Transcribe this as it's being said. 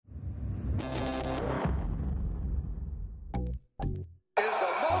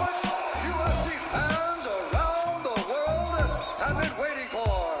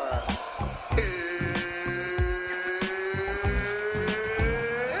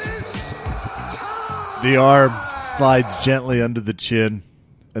The arm slides gently under the chin,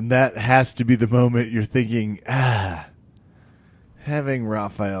 and that has to be the moment you're thinking, having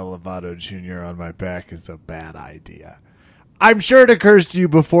Rafael Lovato Jr. on my back is a bad idea. I'm sure it occurs to you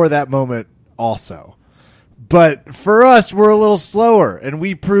before that moment also. But for us, we're a little slower, and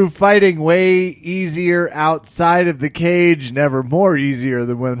we prove fighting way easier outside of the cage, never more easier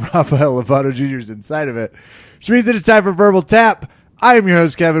than when Rafael Lovato Jr. is inside of it. Which means that it's time for Verbal Tap. I am your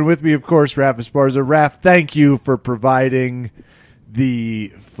host, Kevin. With me, of course, Raph Esparza. Raph, thank you for providing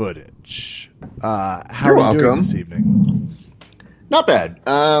the footage. How You're are you doing welcome. this evening? Not bad.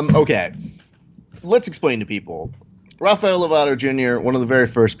 Okay. Let's explain to people. Rafael Lovato Jr., one of the very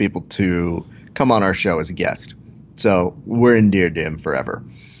first people to come on our show as a guest. So we're endeared to him forever.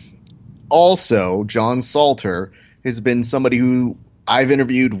 Also, John Salter has been somebody who I've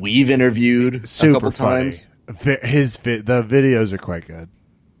interviewed, we've interviewed Super a couple funny. times. The videos are quite good.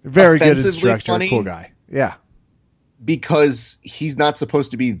 Very good Offensively instructor. funny. Cool guy. Yeah. Because he's not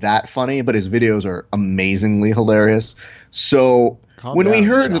supposed to be that funny, but his videos are amazingly hilarious. So when we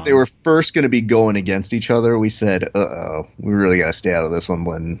heard that they were first going to be going against each other, we said, we really got to stay out of this one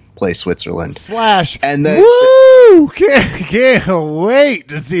when play Switzerland. / And then, woo! Can't wait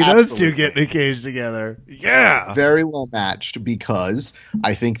to see those two Absolutely. get in a cage together. Yeah. very well matched because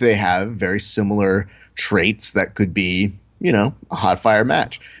I think they have very similar traits that could be, a hot fire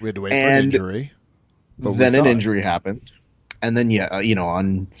match. We had to wait for an injury. But Then we an saw it. injury happened. And then,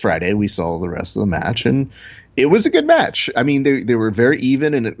 on Friday, we saw the rest of the match, and it was a good match. I mean, they were very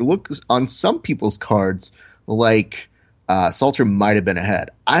even, and it looks on some people's cards like Salter might have been ahead.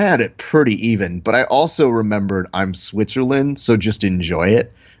 I had it pretty even, but I also remembered I'm Switzerland, so just enjoy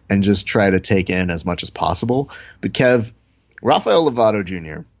it and just try to take in as much as possible. But Kev, Rafael Lovato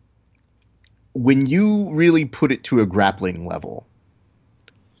Jr., when you really put it to a grappling level,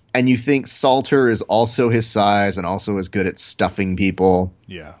 and you think Salter is also his size and also as good at stuffing people,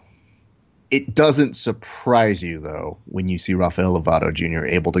 Yeah. it doesn't surprise you, though, when you see Rafael Lovato Jr.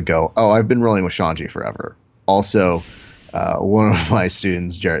 able to go, I've been rolling with Shanji forever. Also, one of my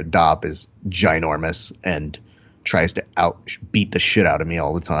students, Jared Dopp, is ginormous and tries to beat the shit out of me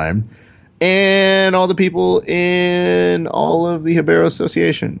all the time. And all the people in all of the Hibero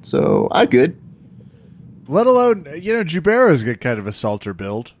Association. So, I'm good. Let alone, Jubero's got kind of a Salter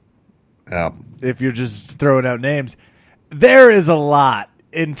build. Yeah. If you're just throwing out names, there is a lot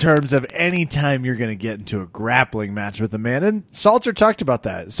in terms of any time you're going to get into a grappling match with a man. And Salter talked about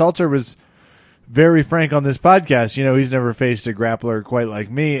that. Salter was very frank on this podcast. He's never faced a grappler quite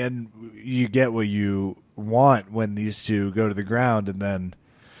like me, and you get what you want when these two go to the ground, and then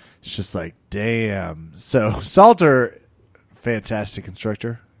it's just like, damn. So Salter, fantastic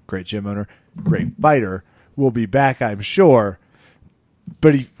instructor, great gym owner, great fighter, will be back, I'm sure.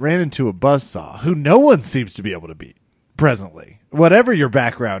 But he ran into a buzzsaw who no one seems to be able to beat presently. Whatever your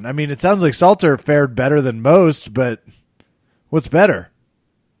background. I mean, it sounds like Salter fared better than most, but what's better?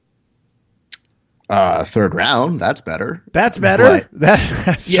 Third round, that's better. That's better?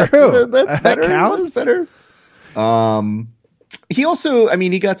 That's true. That's better. That counts? That's better. He also,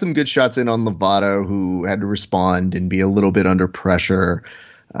 he got some good shots in on Lovato, who had to respond and be a little bit under pressure.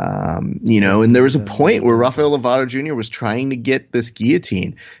 And there was a point where Rafael Lovato Jr. was trying to get this guillotine,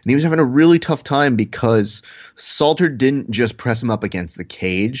 and he was having a really tough time because Salter didn't just press him up against the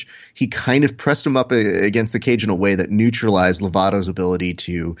cage. He kind of pressed him up against the cage in a way that neutralized Lovato's ability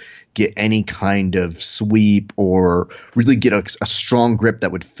to get any kind of sweep or really get a strong grip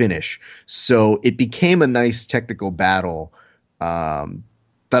that would finish. So it became a nice technical battle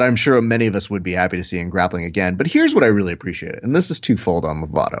that I'm sure many of us would be happy to see in grappling again. But here's what I really appreciate it, and this is twofold on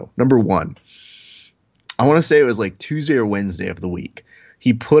Lovato. Number one, I want to say it was like Tuesday or Wednesday of the week.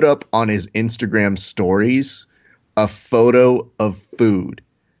 He put up on his Instagram stories a photo of food.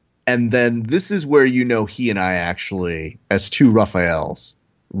 And then this is where he and I actually, as two Raphaels,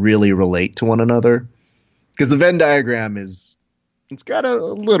 really relate to one another. Because the Venn diagram it's got a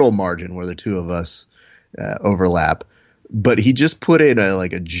little margin where the two of us overlap. But he just put in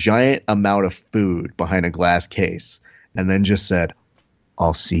a giant amount of food behind a glass case and then just said,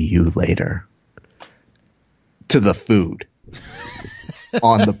 "I'll see you later," to the food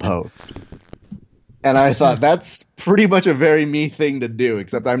on the post. And I thought that's pretty much a very me thing to do,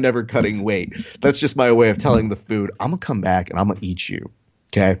 except I'm never cutting weight. That's just my way of telling the food, I'm going to come back and I'm going to eat you.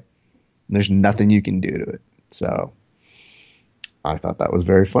 Okay? And there's nothing you can do to it. So I thought that was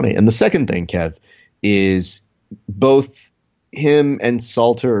very funny. And the second thing, Kev, is both him and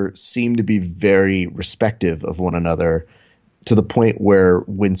Salter seem to be very respective of one another, to the point where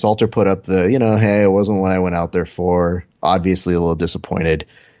when Salter put up the, hey, it wasn't what I went out there for, obviously a little disappointed,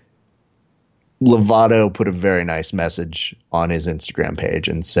 Lovato put a very nice message on his Instagram page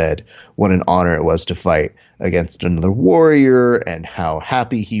and said what an honor it was to fight against another warrior and how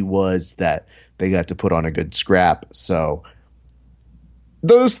happy he was that they got to put on a good scrap. So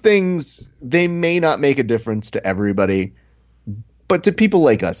those things, they may not make a difference to everybody, but to people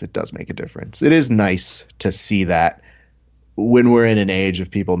like us, it does make a difference. It is nice to see that when we're in an age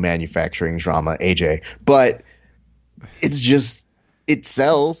of people manufacturing drama, AJ. But it's just, it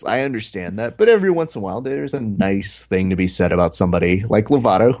sells. I understand that. But every once in a while, there's a nice thing to be said about somebody like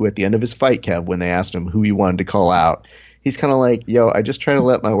Lovato, who at the end of his fight, Kev, when they asked him who he wanted to call out, he's kind of like, yo, I just try to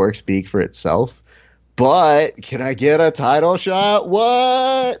let my work speak for itself. But can I get a title shot?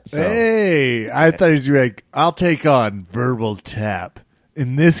 What? So, hey, I thought he was like, I'll take on Verbal Tap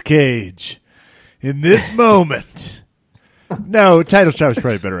in this cage, in this moment. No, title shot was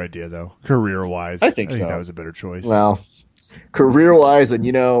probably a better idea, though, career-wise. I think so. That was a better choice. Well, career-wise, and,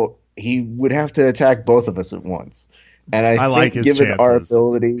 he would have to attack both of us at once. And I like think his given chances. our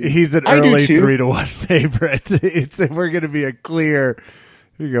ability... He's an early 3-1 favorite. We're going to be a clear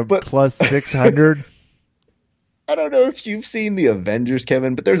plus 600. I don't know if you've seen the Avengers,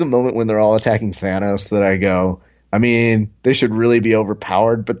 Kevin, but there's a moment when they're all attacking Thanos that I go, I mean, they should really be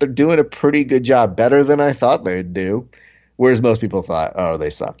overpowered, but they're doing a pretty good job, better than I thought they'd do. Whereas most people thought, oh, they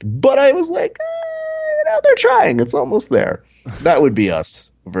sucked. But I was like, they're trying. It's almost there. That would be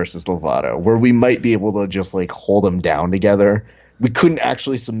us versus Lovato, where we might be able to just like hold him down together. We couldn't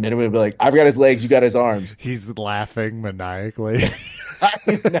actually submit him and be like, I've got his legs, you got his arms. He's laughing maniacally. I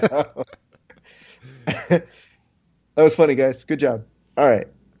know. That was funny, guys. Good job. All right.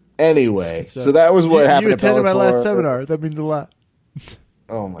 Anyway, so that was what happened. You attended my last seminar. That means a lot.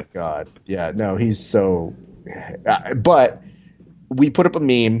 Oh my God. Yeah. No, he's so. But we put up a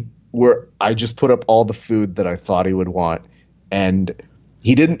meme where I just put up all the food that I thought he would want, and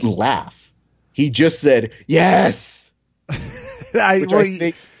he didn't laugh. He just said yes. I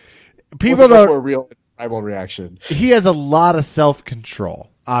think people don't a real tribal reaction. He has a lot of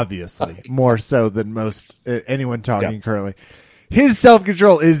self-control, obviously, more so than most anyone talking currently. His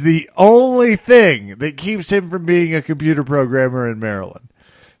self-control is the only thing that keeps him from being a computer programmer in Maryland.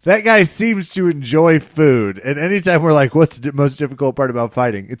 That guy seems to enjoy food, and anytime we're like, what's the most difficult part about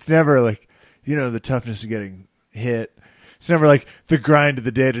fighting? It's never like, the toughness of getting hit. It's never like the grind of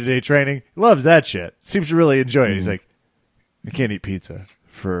the day-to-day training. He loves that shit. Seems to really enjoy it. He's like, I can't eat pizza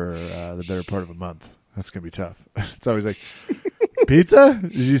for the better part of a month. That's going to be tough. It's always like, pizza?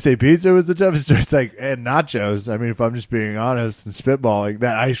 Did you say pizza was the toughest? It's like, and nachos. I mean, if I'm just being honest and spitballing,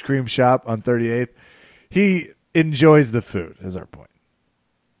 that ice cream shop on 38th, he enjoys the food, is our point.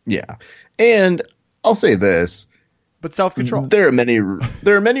 Yeah. And I'll say this. But self-control. There are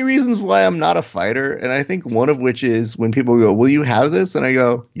many reasons why I'm not a fighter, and I think one of which is when people go, will you have this? And I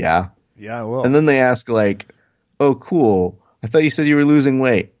go, yeah. Yeah, I will. And then they ask like, oh, cool. I thought you said you were losing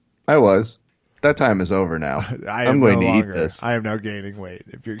weight. I was. That time is over now. I'm going to eat this. I am now gaining weight.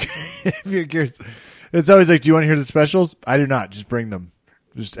 If you're curious, it's always like, do you want to hear the specials? I do not. Just bring them.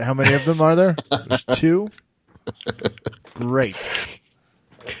 Just how many of them are there? There's 2. Great.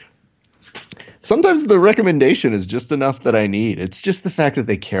 Sometimes the recommendation is just enough that I need. It's just the fact that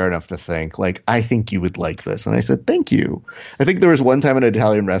they care enough to think, like, I think you would like this. And I said, thank you. I think there was one time in an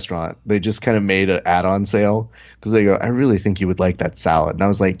Italian restaurant, they just kind of made an add-on sale because they go, I really think you would like that salad. And I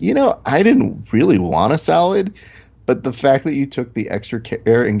was like, I didn't really want a salad, but the fact that you took the extra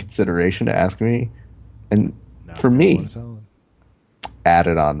care and consideration to ask me, and for me, add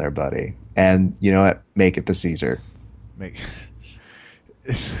it on there, buddy. And you know what? Make it the Caesar.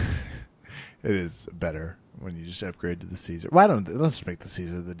 It is better when you just upgrade to the Caesar. Let's make the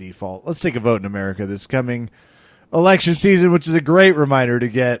Caesar the default. Let's take a vote in America this coming election season, which is a great reminder to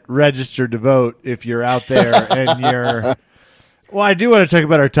get registered to vote if you're out there and you're. Well, I do want to talk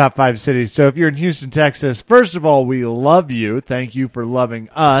about our top 5 cities. So if you're in Houston, Texas, first of all, we love you. Thank you for loving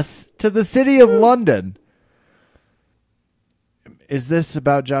us. To the city of London. Is this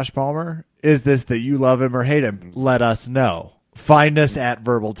about Josh Palmer? Is this that you love him or hate him? Let us know. Find us at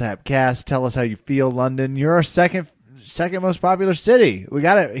Verbal Tapcast. Tell us how you feel, London. You're our second most popular city. We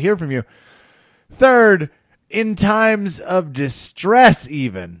got to hear from you. Third, in times of distress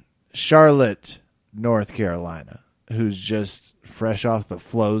even, Charlotte, North Carolina, who's just fresh off the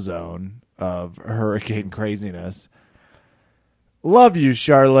flow zone of hurricane craziness. Love you,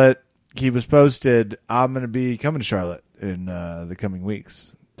 Charlotte. Keep us posted. I'm going to be coming to Charlotte in the coming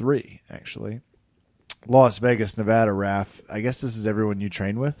weeks. 3, actually. Las Vegas, Nevada, Raf. I guess this is everyone you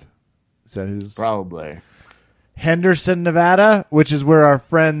train with? Is that who's? Probably. Henderson, Nevada, which is where our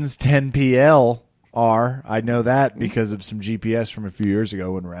friends 10PL are. I know that because of some GPS from a few years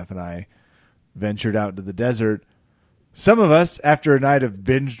ago when Raf and I ventured out into the desert. Some of us, after a night of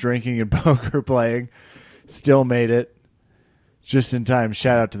binge drinking and poker playing, still made it just in time.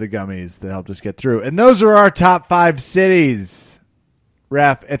 Shout out to the gummies that helped us get through. And those are our top 5 cities.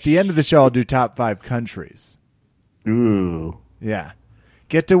 Raph, at the end of the show, I'll do top 5 countries. Ooh. Yeah.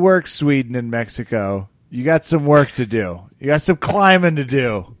 Get to work, Sweden and Mexico. You got some work to do. You got some climbing to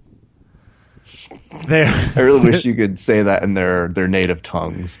do. I really wish you could say that in their native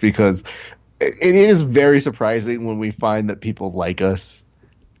tongues, because it is very surprising when we find that people like us,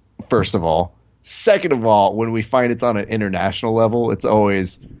 first of all. Second of all, when we find it's on an international level, it's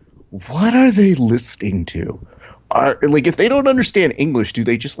always, what are they listening to? Like, if they don't understand English, do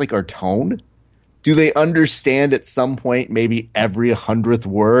they just like our tone? Do they understand at some point maybe every 100th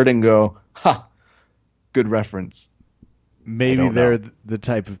word and go, ha, good reference? Maybe they're the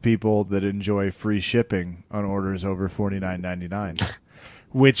type of people that enjoy free shipping on orders over $49.99,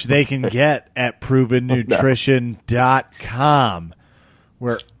 which they can get at provennutrition.com,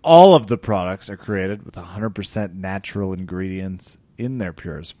 where all of the products are created with 100% natural ingredients in their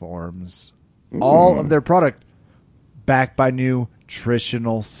purest forms. All of their product backed by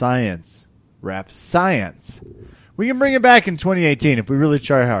nutritional science. Raph, science. We can bring it back in 2018 if we really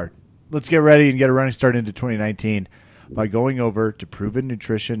try hard. Let's get ready and get a running start into 2019 by going over to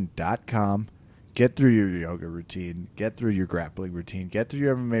provennutrition.com. Get through your yoga routine. Get through your grappling routine. Get through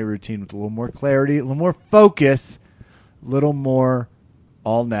your MMA routine with a little more clarity, a little more focus, a little more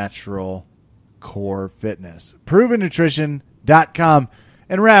all-natural core fitness. provennutrition.com.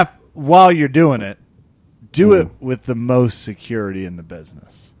 And Raph, while you're doing it, do it with the most security in the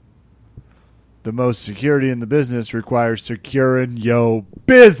business. The most security in the business requires securing your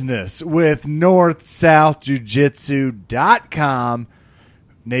business with NorthSouthJujitsu.com.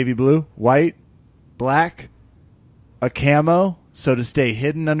 Navy blue, white, black, a camo. So to stay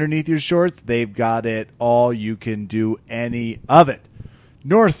hidden underneath your shorts, they've got it all. You can do any of it.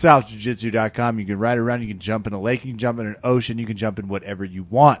 NorthSouthJujitsu.com. You can ride around. You can jump in a lake. You can jump in an ocean. You can jump in whatever you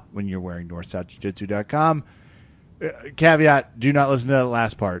want when you're wearing NorthSouthJujitsu.com. Caveat, do not listen to that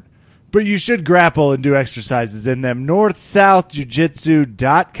last part. But you should grapple and do exercises in them.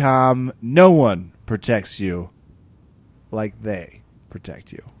 NorthSouthJujitsu.com. No one protects you like they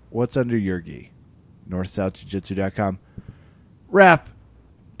protect you. What's under your gi? NorthSouthJujitsu.com. Raph,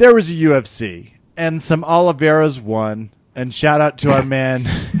 there was a UFC, and some Oliveras won. And shout out to our man,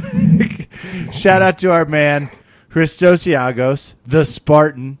 Christos Iagos, the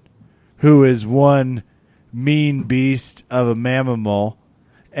Spartan, who is one mean beast of a mammal.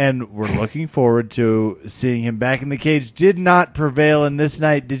 And we're looking forward to seeing him back in the cage. Did not prevail in this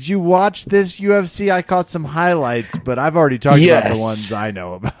night. Did you watch this UFC? I caught some highlights, but I've already talked about the ones I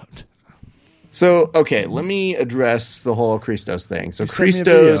know about. So, okay, let me address the whole Christos thing. So,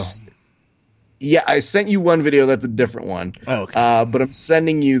 Christos, yeah, I sent you one video. That's a different one. Oh, okay. But I'm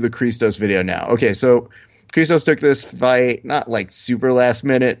sending you the Christos video now. Okay, so Christos took this fight, not like super last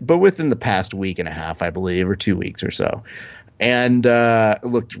minute, but within the past week and a half, I believe, or 2 weeks or so. And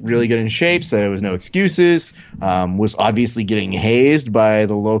looked really good in shape, so there was no excuses. Was obviously getting hazed by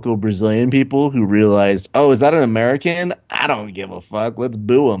the local Brazilian people who realized, oh, is that an American? I don't give a fuck. Let's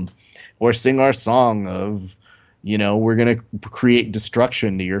boo him. Or sing our song of, you know, we're going to create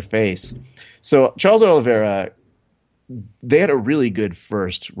destruction to your face. So Charles Oliveira, they had a really good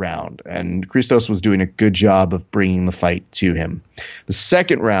first round, and Christos was doing a good job of bringing the fight to him. The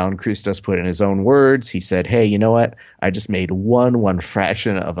second round, Christos put in his own words. He said, hey, you know what? I just made one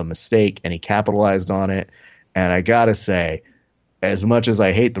fraction of a mistake, and he capitalized on it. And I got to say, as much as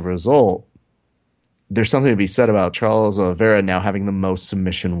I hate the result, there's something to be said about Charles Oliveira now having the most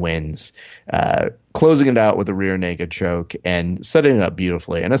submission wins, closing it out with a rear naked choke and setting it up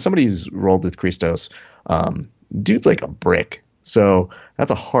beautifully. And as somebody who's rolled with Christos, dude's like a brick. So that's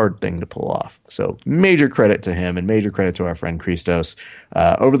a hard thing to pull off. So major credit to him and major credit to our friend Christos.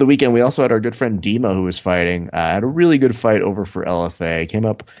 Over the weekend, we also had our good friend Dima, who was fighting. Had a really good fight over for LFA. Came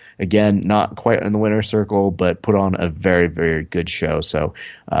up, again, not quite in the winner's circle, but put on a very, very good show. So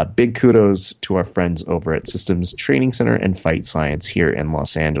big kudos to our friends over at Systems Training Center and Fight Science here in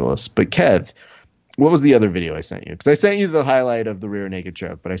Los Angeles. But Kev, what was the other video I sent you? Because I sent you the highlight of the rear naked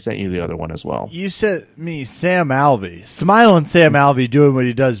choke, but I sent you the other one as well. You sent me Sam Alvey. Smiling Sam Alvey doing what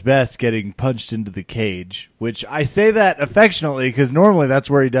he does best, getting punched into the cage, which I say that affectionately because normally that's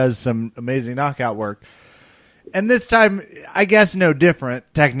where he does some amazing knockout work. And this time, I guess no different,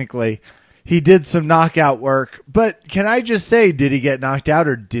 technically. He did some knockout work, but can I just say, did he get knocked out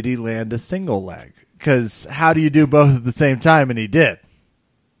or did he land a single leg? Because how do you do both at the same time? And he did.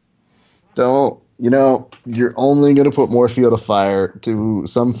 You're only going to put more fuel to fire to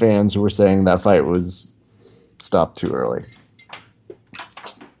some fans who were saying that fight was stopped too early.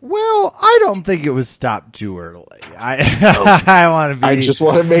 Well, I don't think it was stopped too early. I want to be. I just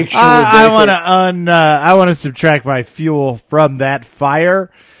want to make sure. I want to subtract my fuel from that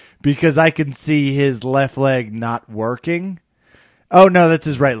fire because I can see his left leg not working. Oh no, that's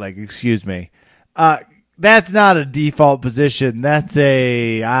his right leg. Excuse me. That's not a default position. That's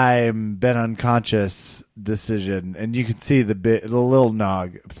I'm been unconscious decision, and you can see the little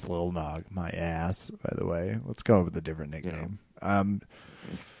nog, my ass. By the way, let's go with a different nickname. Yeah.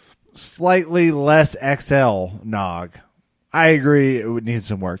 Slightly less XL nog. I agree. It would need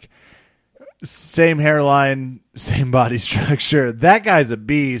some work. Same hairline, same body structure. That guy's a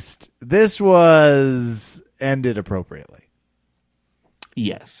beast. This was ended appropriately.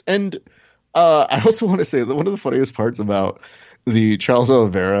 Yes, and I also want to say that one of the funniest parts about the Charles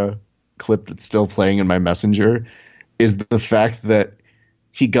Oliveira clip that's still playing in my messenger is the fact that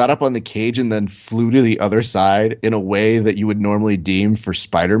he got up on the cage and then flew to the other side in a way that you would normally deem for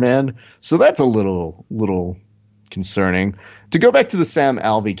Spider-Man. So that's a little concerning. To go back to the Sam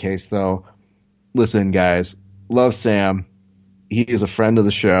Alvey case, though, listen, guys, love Sam. He is a friend of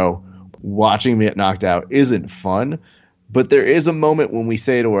the show. Watching me get knocked out isn't fun, but there is a moment when we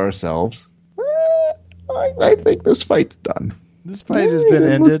say to ourselves, I think this fight's done. This fight has been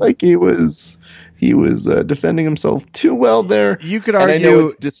ended. Look like he was defending himself too well there. You could argue, and I know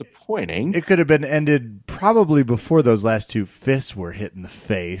it's disappointing. It could have been ended probably before those last two fists were hit in the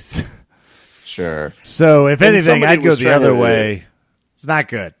face. Sure. So if anything, I'd go the other way. It's not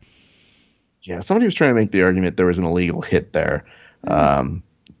good. Yeah, somebody was trying to make the argument there was an illegal hit there.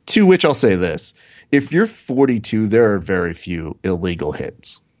 To which I'll say this. If you're 42, there are very few illegal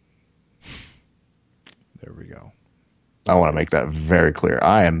hits. There we go. I want to make that very clear.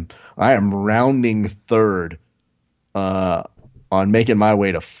 I am rounding third on making my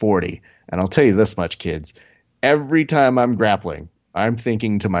way to 40. And I'll tell you this much, kids. Every time I'm grappling, I'm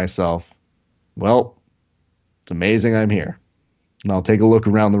thinking to myself, well, it's amazing I'm here. And I'll take a look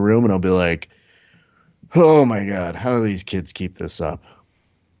around the room and I'll be like, oh my God, how do these kids keep this up?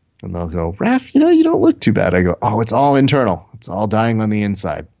 And they'll go, Raph, you don't look too bad. I go, oh, it's all internal. It's all dying on the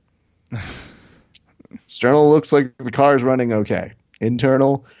inside. External looks like the car's running okay.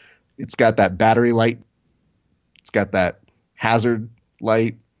 Internal, it's got that battery light. It's got that hazard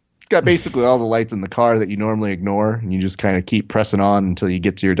light. It's got basically all the lights in the car that you normally ignore, and you just kind of keep pressing on until you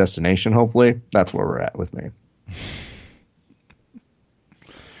get to your destination, hopefully. That's where we're at with me.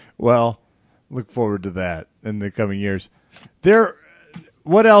 Well, look forward to that in the coming years.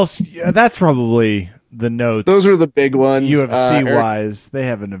 What else? That's probably the notes. Those are the big ones. UFC-wise, they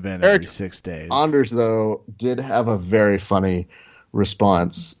have an event every 6 days. Anders, though, did have a very funny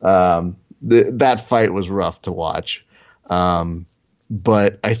response. That fight was rough to watch.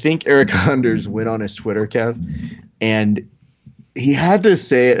 But I think Eric Anders went on his Twitter, Kev, and he had to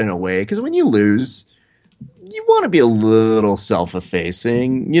say it in a way, because when you lose, you want to be a little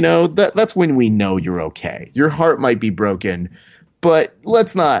self-effacing. That's when we know you're okay. Your heart might be broken, but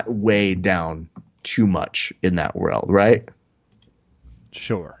let's not weigh down too much in that world, right?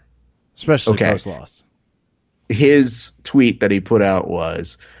 Sure. Especially post-loss. His tweet that he put out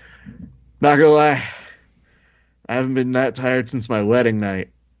was, not gonna lie, I haven't been that tired since my wedding night.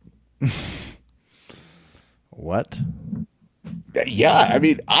 What? Yeah, I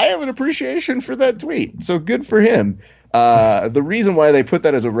mean, I have an appreciation for that tweet, so good for him. The reason why they put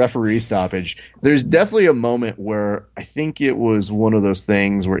that as a referee stoppage, there's definitely a moment where I think it was one of those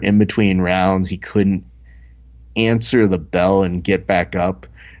things where in between rounds he couldn't answer the bell and get back up.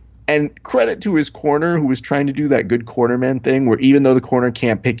 And credit to his corner, who was trying to do that good cornerman thing where even though the corner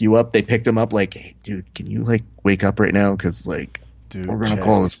can't pick you up, they picked him up like, hey, dude, can you wake up right now? Because we're going to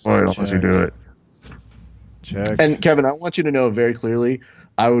call this fight unless you do it. Check. And Kevin, I want you to know very clearly,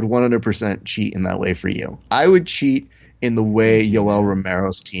 I would 100% cheat in that way for you. I would cheat in the way Yoel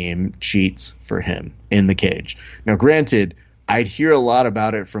Romero's team cheats for him in the cage. Now, granted, I'd hear a lot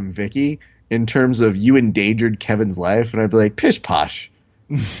about it from Vicky in terms of you endangered Kevin's life, and I'd be like, pish posh,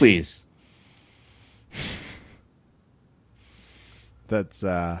 please. That's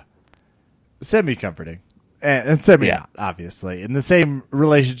semi-comforting. And semi-not, obviously. In the same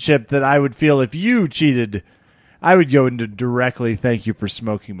relationship that I would feel if you cheated, I would go into directly thank you for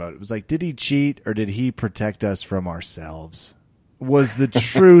smoking mode. It was like, did he cheat or did he protect us from ourselves? Was the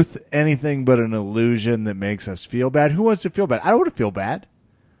truth anything but an illusion that makes us feel bad? Who wants to feel bad? I don't want to feel bad.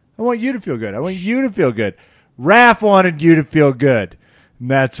 I want you to feel good. I want you to feel good. Raph wanted you to feel good. And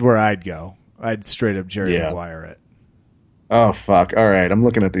that's where I'd go. I'd straight up Jerry Maguire it. Oh, fuck. All right. I'm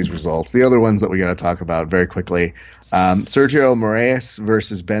looking at these results. The other ones that we got to talk about very quickly. Sergio Moraes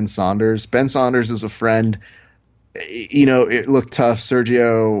versus Ben Saunders. Ben Saunders is a friend. It looked tough.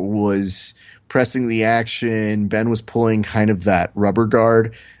 Sergio was pressing the action. Ben was pulling kind of that rubber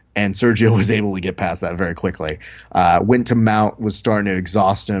guard, and Sergio was able to get past that very quickly. Went to mount, was starting to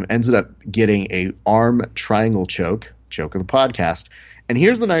exhaust him, ended up getting a arm triangle choke of the podcast. And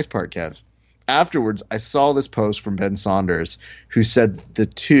here's the nice part, Kev. Afterwards, I saw this post from Ben Saunders who said the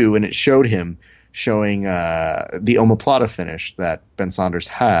two, and it showed him showing the omoplata finish that Ben Saunders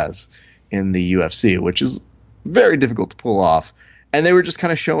has in the UFC, which is very difficult to pull off. And they were just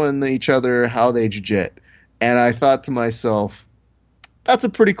kind of showing each other how they jiu-jit. And I thought to myself, that's a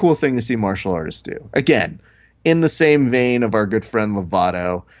pretty cool thing to see martial artists do. Again, in the same vein of our good friend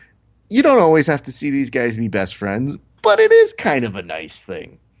Lovato, you don't always have to see these guys be best friends, but it is kind of a nice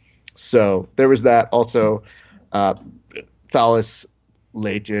thing. So there was that. Also, Thales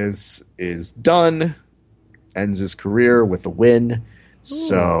Leites is done, ends his career with a win.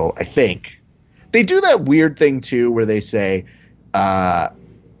 So I think they do that weird thing too where they say,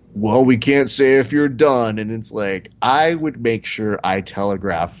 well, we can't say if you're done. And it's like, I would make sure I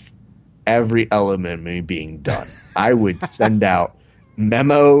telegraph every element of me being done. I would send out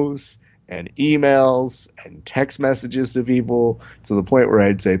memos and emails and text messages to people to the point where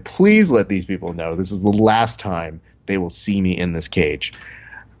I'd say, please let these people know this is the last time they will see me in this cage.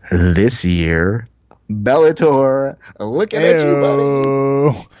 This year, Bellator, looking at you,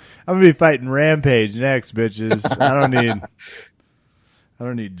 buddy. I'm going to be fighting Rampage next, bitches. I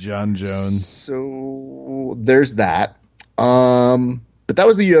don't need John Jones. So there's that. But that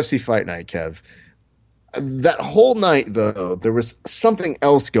was the UFC fight night, Kev. That whole night, though, there was something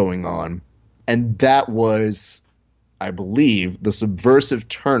else going on, and that was, I believe, the Subversive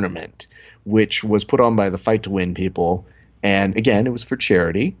Tournament, which was put on by the Fight to Win people. And again, it was for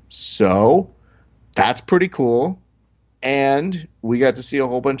charity, so that's pretty cool. And we got to see a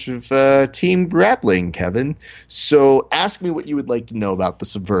whole bunch of team grappling, Kevin. So ask me what you would like to know about the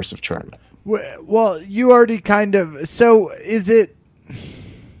Subversive Tournament. Well, you already kind of... So is it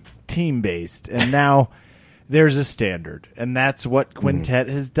team-based? And now there's a standard. And that's what Quintet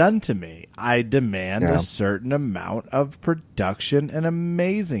has done to me. I demand a certain amount of production and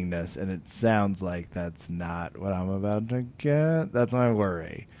amazingness. And it sounds like that's not what I'm about to get. That's my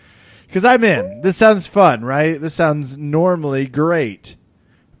worry. Because I'm in. This sounds fun, right? This sounds normally great.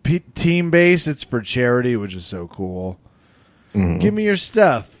 Team-based, it's for charity, which is so cool. Mm-hmm. Give me your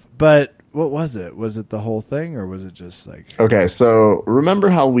stuff. But what was it? Was it the whole thing, or was it just like... Okay, so remember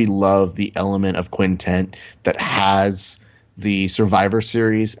how we love the element of Quintet that has the Survivor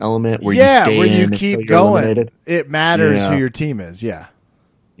Series element where you stay where you in keep going. Eliminated? It matters who your team is, Yeah.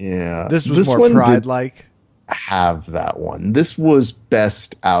 This was more Pride-like. Have that one. This was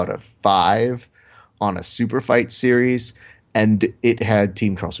best out of 5 on a super fight series, and it had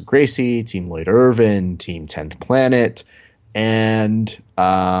Team Carlson Gracie, Team Lloyd Irvin, Team 10th Planet, and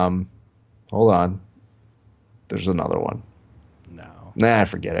hold on, there's another one. I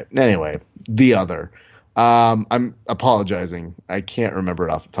forget it. Anyway, the other. I'm apologizing. I can't remember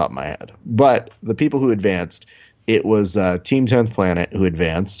it off the top of my head. But the people who advanced, it was Team 10th Planet who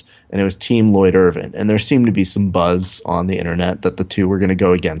advanced, and it was Team Lloyd Irvin. And there seemed to be some buzz on the internet that the two were going to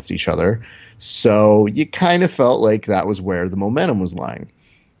go against each other. So you kind of felt like that was where the momentum was lying.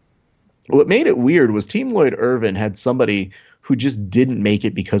 What made it weird was Team Lloyd Irvin had somebody who just didn't make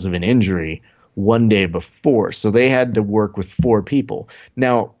it because of an injury one day before. So they had to work with 4 people.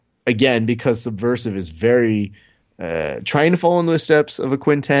 Now, again, because Subversive is very trying to follow in the steps of a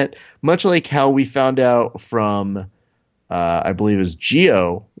quintet, much like how we found out from, I believe it was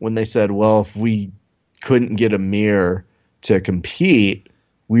Gio, when they said, well, if we couldn't get Amir to compete,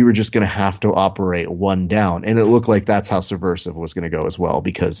 we were just going to have to operate one down. And it looked like that's how Subversive was going to go as well,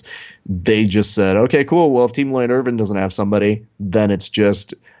 because they just said, okay, cool. Well, if Team Lloyd Irvin doesn't have somebody, then it's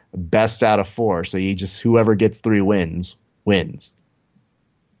just best out of 4. So you just, whoever gets 3 wins.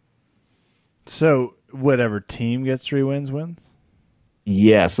 So whatever team gets 3 wins.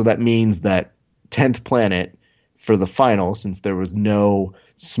 Yeah. So that means that 10th Planet for the final, since there was no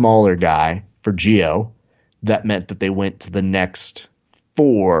smaller guy for Gio, that meant that they went to the next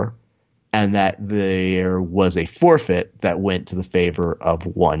 4, and that there was a forfeit that went to the favor of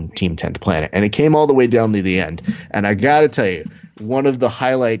one Team 10th Planet. And it came all the way down to the end. And I got to tell you, one of the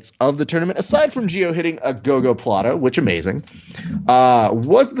highlights of the tournament, aside from Gio hitting a go-go plata, which amazing,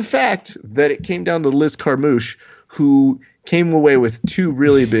 was the fact that it came down to Liz Carmouche, who came away with 2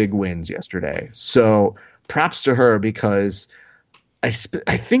 really big wins yesterday. So props to her, because I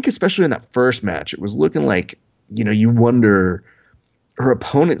think especially in that first match, it was looking like you wonder, her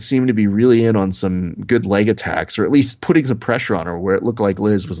opponent seemed to be really in on some good leg attacks, or at least putting some pressure on her, where it looked like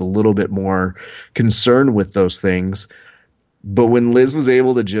Liz was a little bit more concerned with those things. But when Liz was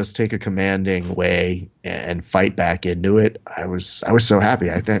able to just take a commanding way and fight back into it, I was so happy.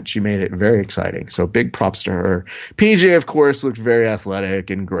 I thought she made it very exciting. So big props to her. PJ, of course, looked very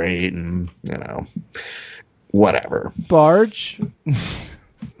athletic and great, and whatever. Barge.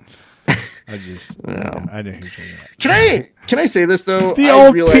 I didn't hear you. Can I say this though? The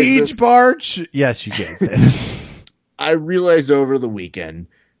old Peach Barge. Yes, you can say this. I realized over the weekend,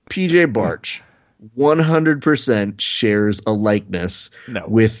 PJ Barch 100% shares a likeness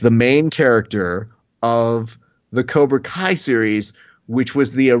with the main character of the Cobra Kai series, which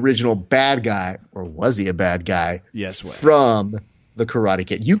was the original bad guy, or was he a bad guy? Yes, from the Karate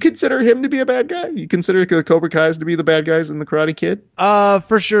Kid. You consider him to be a bad guy? You consider the Cobra Kais to be the bad guys in the Karate Kid?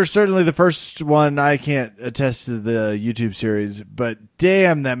 For sure. Certainly the first one. I can't attest to the YouTube series, but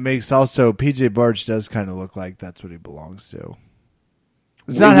damn, that makes also PJ Barge does kind of look like that's what he belongs to.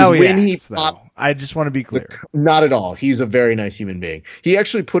 It's not how he acts, though. I just want to be clear. Not at all. He's a very nice human being. He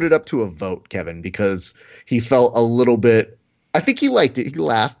actually put it up to a vote, Kevin, because he felt a little bit – I think he liked it. He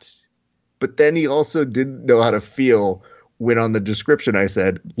laughed. But then he also didn't know how to feel when on the description I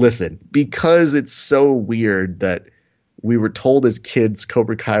said, listen, because it's so weird that we were told as kids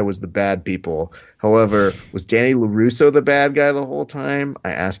Cobra Kai was the bad people. However, was Danny LaRusso the bad guy the whole time?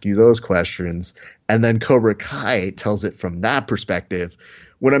 I ask you those questions. And then Cobra Kai tells it from that perspective.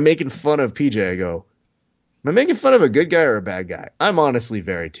 When I'm making fun of PJ, I go, am I making fun of a good guy or a bad guy? I'm honestly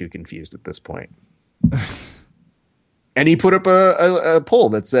very too confused at this point. And he put up a poll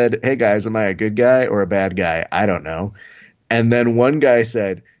that said, hey guys, am I a good guy or a bad guy? I don't know. And then one guy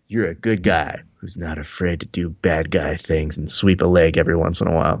said, you're a good guy who's not afraid to do bad guy things and sweep a leg every once in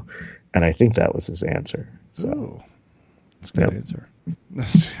a while. And I think that was his answer. So that's a good answer.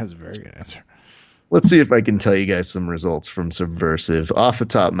 That's a very good answer. Let's see if I can tell you guys some results from Subversive off the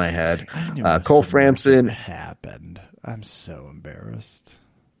top of my head. Cole Frampson happened. I'm so embarrassed.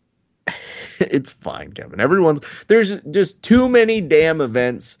 It's fine, Kevin. There's just too many damn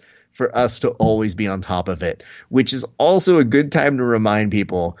events for us to always be on top of it, which is also a good time to remind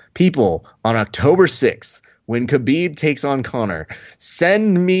people on October 6th, when Khabib takes on Conor,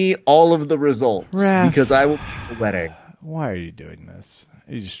 send me all of the results because I will be at the wedding. Why are you doing this?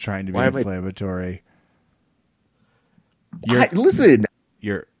 Are you just trying to be inflammatory? Listen,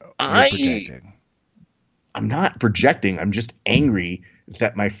 you're projecting. I'm not projecting. I'm just angry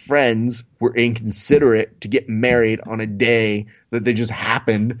that my friends were inconsiderate to get married on a day that they just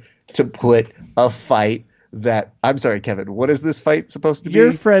happened to put a fight that – I'm sorry, Kevin. What is this fight supposed to be?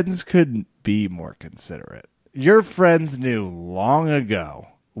 Your friends couldn't be more considerate. Your friends knew long ago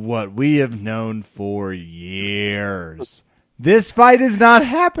what we have known for years. This fight is not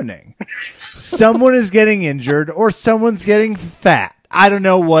happening. Someone is getting injured or someone's getting fat. I don't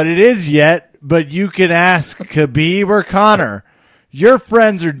know what it is yet, but you can ask Khabib or Conor. Your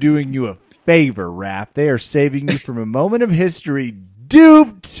friends are doing you a favor, Raph. They are saving you from a moment of history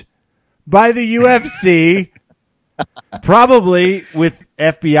duped by the UFC, probably with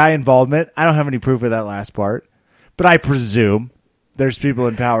FBI involvement. I don't have any proof of that last part, but I presume there's people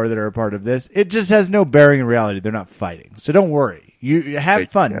in power that are a part of this. It just has no bearing in reality. They're not fighting. So don't worry. You have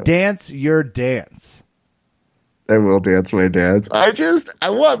fun. Yeah. Dance your dance. I will dance my dance. I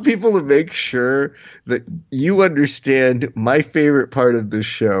want people to make sure that you understand my favorite part of this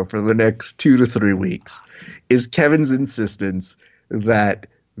show for the next 2 to 3 weeks is Kevin's insistence that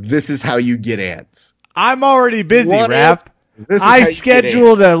this is how you get ants. I'm already busy, Raph. I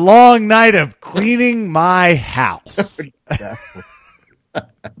scheduled a long night of cleaning my house.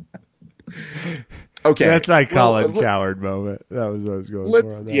 Okay. That's my Colin Coward moment. That was what I was going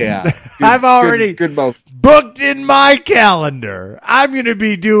for. Yeah. I've already booked in my calendar. I'm going to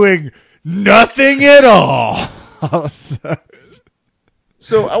be doing nothing at all.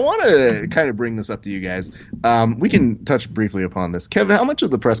 So I want to kind of bring this up to you guys. We can touch briefly upon this. Kevin, how much of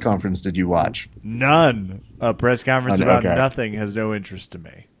the press conference did you watch? None. A press conference about nothing has no interest to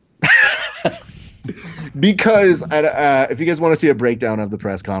me. Because if you guys want to see a breakdown of the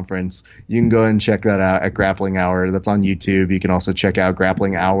press conference, you can go and check that out at Grappling Hour. That's on YouTube. You can also check out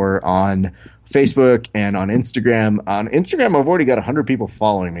Grappling Hour on Facebook and on Instagram. On Instagram, I've already got 100 people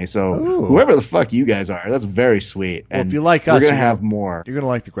following me. So whoever the fuck you guys are, that's very sweet. Well, and if you like us, we're going to have more. You're going to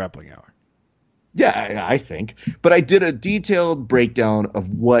like the Grappling Hour. Yeah, I think. But I did a detailed breakdown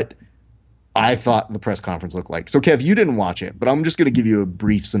of what I thought the press conference looked like. So, Kev, you didn't watch it, but I'm just going to give you a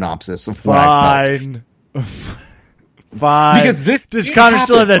brief synopsis of what I felt. Fine. Because this does did Conor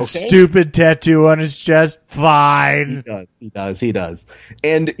still have happen, that okay? stupid tattoo on his chest? Fine. He does.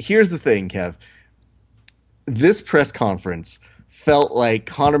 And here's the thing, Kev. This press conference felt like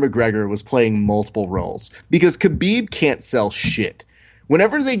Conor McGregor was playing multiple roles because Khabib can't sell shit.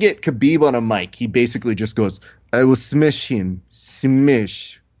 Whenever they get Khabib on a mic, he basically just goes, I will smash him.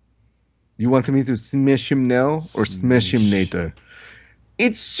 Smash. You want me to smash him now or smash him later?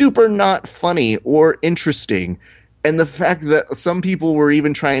 It's super not funny or interesting. And the fact that some people were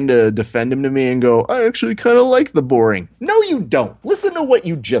even trying to defend him to me and go, I actually kind of like the boring. No, you don't. Listen to what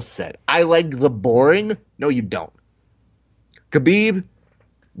you just said. I like the boring. No, you don't. Khabib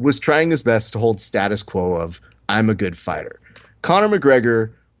was trying his best to hold status quo of, I'm a good fighter. Conor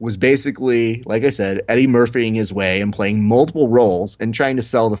McGregor was basically, like I said, Eddie Murphying his way and playing multiple roles and trying to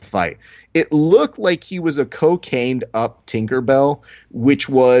sell the fight. It looked like he was a cocained up Tinkerbell, which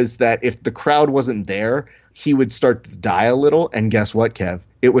was that if the crowd wasn't there, he would start to die a little. And guess what, Kev?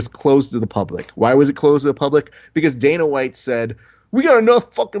 It was closed to the public. Why was it closed to the public? Because Dana White said, we got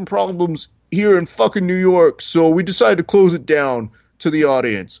enough fucking problems here in fucking New York, so we decided to close it down to the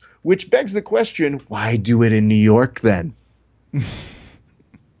audience. Which begs the question, why do it in New York then?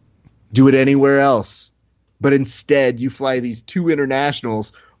 Do it anywhere else. But instead, you fly these two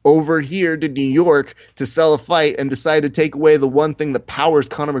internationals over here to New York to sell a fight and decide to take away the one thing that powers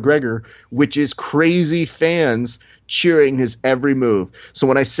Conor McGregor, which is crazy fans cheering his every move. So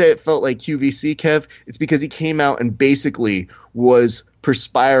when I say it felt like QVC, Kev, it's because he came out and basically was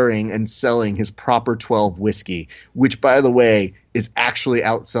perspiring and selling his Proper 12 whiskey, which, by the way, is actually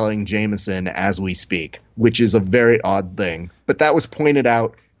outselling Jameson as we speak, which is a very odd thing. But that was pointed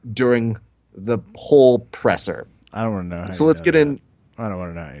out during the whole presser. I don't want to know. So let's get in. I don't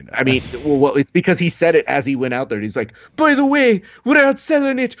want to know how you know. I mean, well, it's because he said it as he went out there. He's like, by the way, we're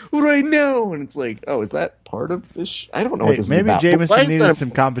outselling it right now. And it's like, oh, is that part of this? I don't know what this is about. Maybe Jameson needed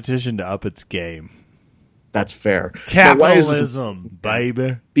some competition to up its game. That's fair. Capitalism,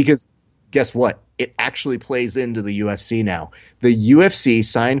 baby. Because guess what? It actually plays into the UFC now. The UFC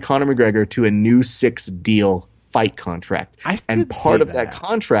signed Conor McGregor to a new 6-deal fight contract. And part of that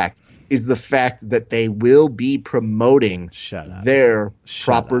contract is the fact that they will be promoting their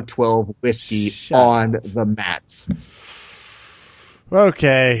Proper 12 whiskey on the mats.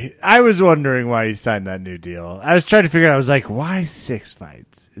 Okay. I was wondering why he signed that new deal. I was trying to figure out, I was like, why 6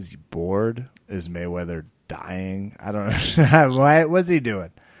 fights? Is he bored? Is Mayweather dying? I don't know. What's he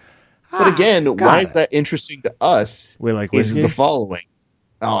doing? But again, why is that interesting to us? We like whiskey? Is the following.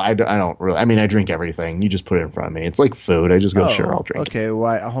 Oh, I don't really. I mean, I drink everything. You just put it in front of me. It's like food. I just go, sure, I'll drink. Okay,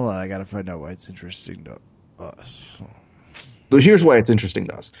 why? Hold on. I got to find out why it's interesting to us. So here's why it's interesting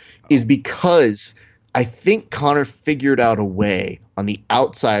to us. Is because I think Conor figured out a way on the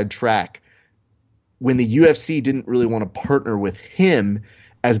outside track when the UFC didn't really want to partner with him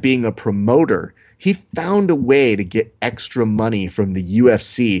as being a promoter. He found a way to get extra money from the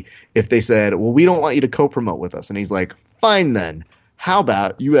UFC if they said, well, we don't want you to co-promote with us. And he's like, fine then. How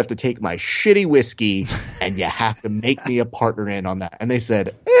about you have to take my shitty whiskey and you have to make me a partner in on that? And they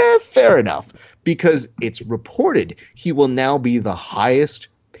said, fair enough, because it's reported he will now be the highest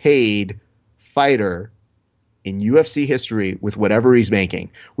paid fighter in UFC history with whatever he's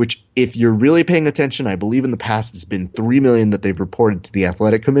making, which if you're really paying attention, I believe in the past it's been $3 million that they've reported to the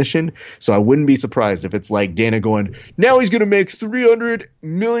Athletic Commission. So I wouldn't be surprised if it's like Dana going, now he's going to make $300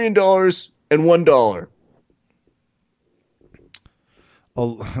 million and $1.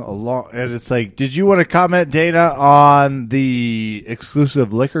 And it's like, did you want to comment, Dana, on the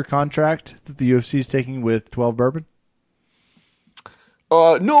exclusive liquor contract that the UFC is taking with 12 Bourbon?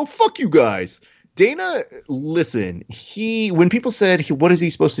 No, fuck you guys. Dana, listen, when people said, what is he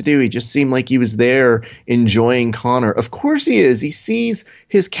supposed to do? He just seemed like he was there enjoying Conor. Of course he is. He sees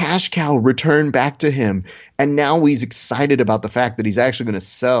his cash cow return back to him. And now he's excited about the fact that he's actually going to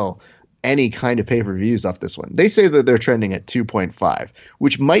sell any kind of pay-per-views off this one. They say that they're trending at 2.5,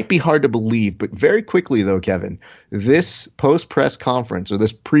 which might be hard to believe, but very quickly though, Kevin, this post-press conference or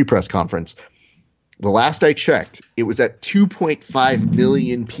this pre-press conference, the last I checked, it was at 2.5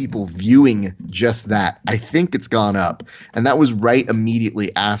 million people viewing just that. I think it's gone up, and that was right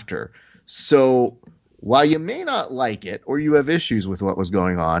immediately after. So while you may not like it or you have issues with what was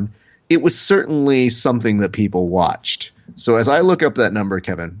going on, it was certainly something that people watched. So as I look up that number,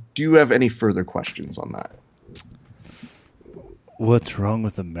 Kevin, do you have any further questions on that? What's wrong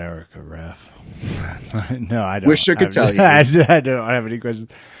with America, Ref? No, I don't. Wish I could tell you. I don't have any questions.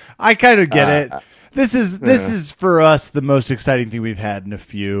 I kind of get it. This is for us the most exciting thing we've had in a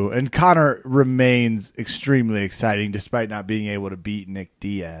few, and Conor remains extremely exciting despite not being able to beat Nate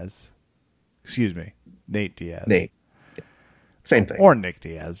Diaz. Same thing. Or Nick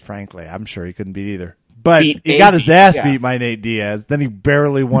Diaz, frankly. I'm sure he couldn't beat either. But Beat he got his ass yeah. beat by Nate Diaz. Then he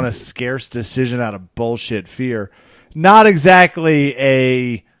barely won a scarce decision out of bullshit fear. Not exactly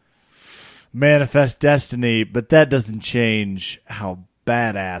a manifest destiny, but that doesn't change how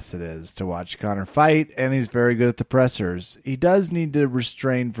badass it is to watch Conor fight, and he's very good at the pressers. He does need to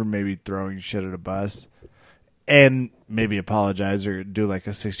restrain from maybe throwing shit at a bus and maybe apologize or do like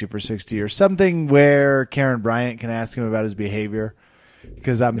a 60 for 60 or something where Karen Bryant can ask him about his behavior,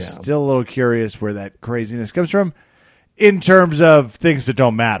 because I'm still a little curious where that craziness comes from in terms of things that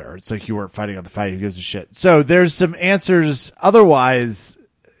don't matter. It's like you weren't fighting on the fight. Who gives a shit? So there's some answers. Otherwise,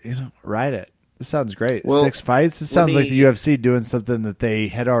 write it. This sounds great. Well, 6 fights. This sounds like the UFC doing something that they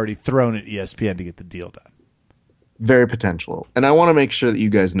had already thrown at ESPN to get the deal done. Very potential. And I want to make sure that you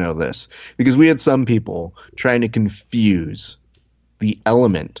guys know this, because we had some people trying to confuse the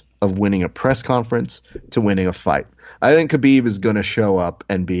element of winning a press conference to winning a fight. I think Khabib is going to show up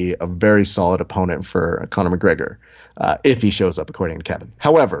and be a very solid opponent for Conor McGregor if he shows up, according to Kevin.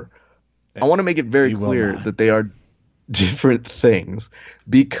 However, I want to make it very clear that they are different things,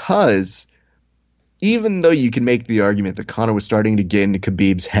 because even though you can make the argument that Conor was starting to get into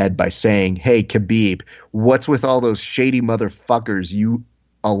Khabib's head by saying, hey, Khabib, what's with all those shady motherfuckers you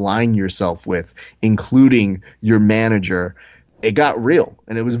align yourself with, including your manager, it got real,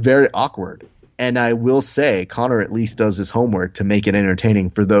 and it was very awkward. And I will say Conor at least does his homework to make it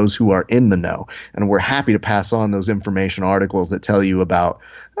entertaining for those who are in the know. And we're happy to pass on those information articles that tell you about,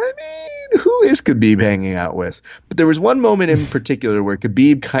 who is Khabib hanging out with? But there was one moment in particular where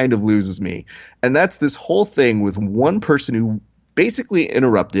Khabib kind of loses me. And that's this whole thing with one person who basically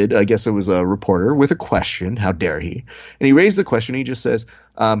interrupted, I guess it was a reporter, with a question. How dare he? And he raised the question. He just says,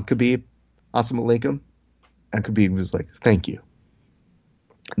 Khabib, assalamu alaikum. And Khabib was like, thank you.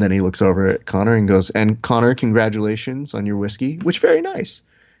 And then he looks over at Conor and goes, and Conor, congratulations on your whiskey, which very nice.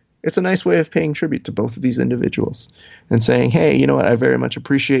 It's a nice way of paying tribute to both of these individuals and saying, hey, you know what? I very much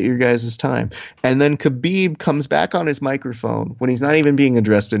appreciate your guys' time. And then Khabib comes back on his microphone when he's not even being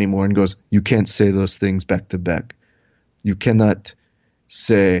addressed anymore and goes, you can't say those things back to back. You cannot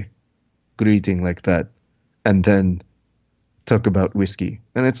say greeting like that and then talk about whiskey.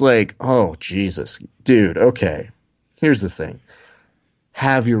 And it's like, oh, Jesus, dude. Okay. Here's the thing.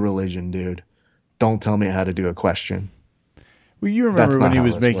 Have your religion, dude. Don't tell me how to do a question. Well, you remember when he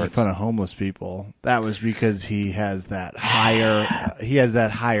was making fun of homeless people? That was because he has that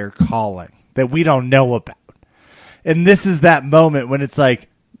higher calling that we don't know about. And this is that moment when it's like,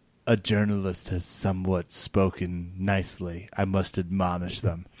 a journalist has somewhat spoken nicely. I must admonish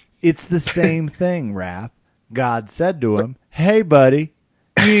them. It's the same thing, Raph. God said to him, hey, buddy,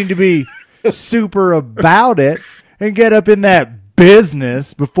 you need to be super about it and get up in that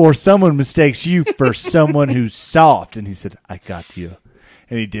business before someone mistakes you for someone who's soft. And he said, I got you.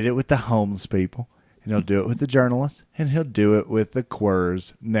 And he did it with the homeless people, and he'll do it with the journalists, and he'll do it with the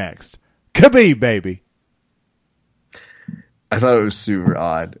queers next. Khabib, baby. I thought it was super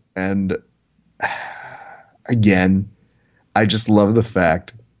odd. And again, I just love the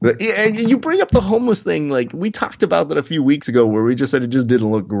fact that you bring up the homeless thing. Like, we talked about that a few weeks ago where we just said it just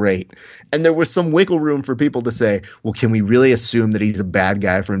didn't look great. And there was some wiggle room for people to say, well, can we really assume that he's a bad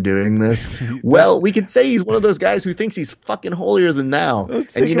guy from doing this? Well, we could say he's one of those guys who thinks he's fucking holier than thou.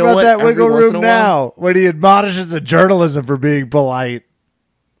 Let's think about that wiggle room now when he admonishes the journalism for being polite.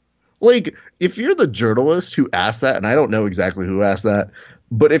 Like, if you're the journalist who asked that, and I don't know exactly who asked that,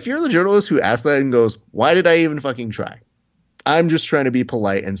 but if you're the journalist who asked that and goes, why did I even fucking try? I'm just trying to be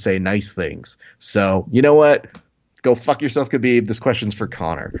polite and say nice things. So, you know what? Go fuck yourself, Khabib. This question's for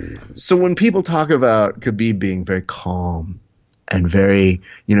Conor. So when people talk about Khabib being very calm and very,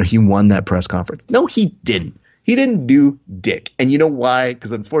 he won that press conference. No, he didn't. He didn't do dick. And you know why?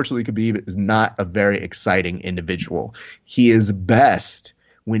 Because unfortunately, Khabib is not a very exciting individual. He is best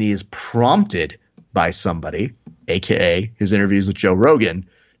when he is prompted by somebody, aka his interviews with Joe Rogan,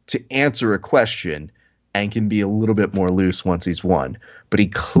 to answer a question, and can be a little bit more loose once he's won. But he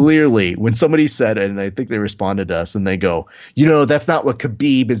clearly, when somebody said it, and I think they responded to us, and they go, that's not what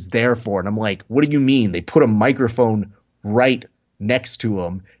Khabib is there for. And I'm like, what do you mean? They put a microphone right next to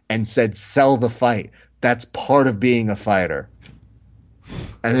him and said, sell the fight. That's part of being a fighter.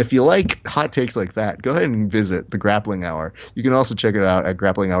 And if you like hot takes like that, go ahead and visit the Grappling Hour. You can also check it out at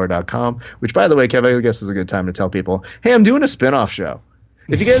grapplinghour.com, which, by the way, Kev, I guess is a good time to tell people, hey, I'm doing a spinoff show.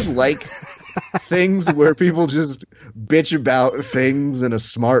 If you guys like things where people just bitch about things in a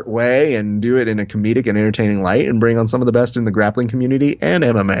smart way and do it in a comedic and entertaining light and bring on some of the best in the grappling community and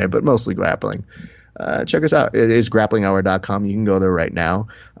MMA, but mostly grappling, check us out. It is grapplinghour.com. You can go there right now.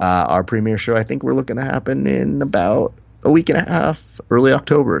 Our premiere show, I think we're looking to happen in about a week and a half, early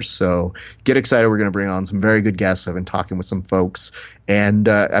October. So get excited. We're going to bring on some very good guests. I've been talking with some folks, and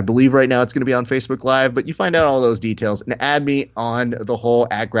I believe right now it's going to be on Facebook Live, but you find out all those details and add me on the whole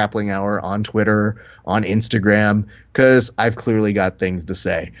at Grappling Hour on Twitter, on Instagram, because I've clearly got things to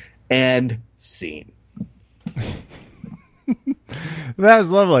say. And scene. That was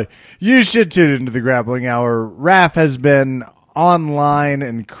lovely. You should tune into the Grappling Hour. Raph has been online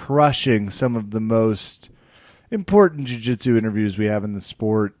and crushing some of the most important jiu-jitsu interviews we have in the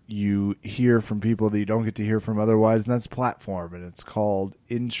sport. You hear from people that you don't get to hear from otherwise, and that's platform, and it's called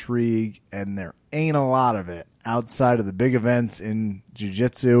Intrigue, and there ain't a lot of it outside of the big events in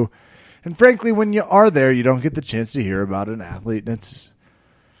jiu-jitsu. And frankly, when you are there, you don't get the chance to hear about an athlete, and it's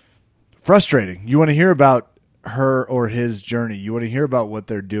frustrating. You want to hear about her or his journey. You want to hear about what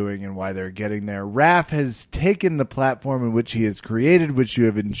they're doing and why they're getting there. Raph has taken the platform in which he has created, which you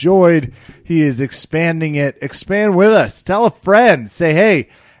have enjoyed. He is expanding it. Expand with us. Tell a friend. Say, hey,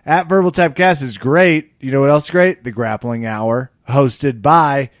 at Verbal Typecast is great. You know what else is great? The Grappling Hour, hosted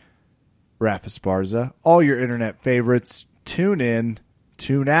by Raph Esparza. All your internet favorites. Tune in,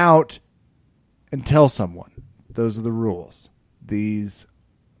 tune out, and tell someone. Those are the rules. These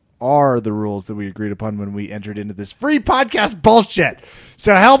are the rules that we agreed upon when we entered into this free podcast bullshit.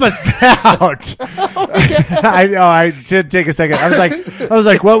 So help us out. I know. I did take a second. I was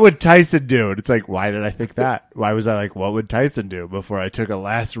like, what would Tyson do? And it's like, why did I think that? Why was I like, what would Tyson do before I took a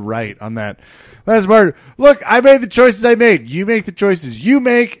last right on that last part? Look, I made the choices I made. You make the choices you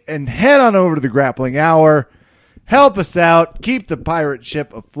make, and head on over to the Grappling Hour. Help us out. Keep the pirate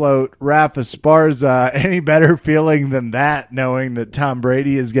ship afloat. Raph Esparza, any better feeling than that, knowing that Tom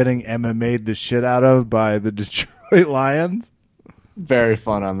Brady is getting MMA'd the shit out of by the Detroit Lions? Very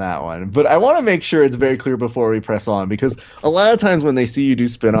fun on that one. But I want to make sure it's very clear before we press on, because a lot of times when they see you do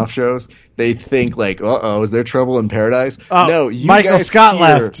spin-off shows, they think like, uh-oh, is there trouble in paradise? No, you Michael guys Scott here...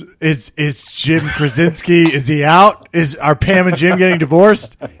 left. Is Jim Krasinski, is he out? Are Pam and Jim getting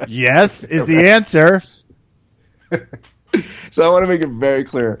divorced? Yes, is the answer. So I want to make it very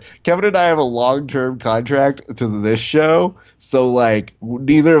clear. Kevin and I have a long-term contract to this show, so like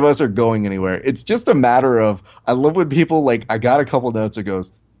neither of us are going anywhere. It's just a matter of, I love when people like, I got a couple notes that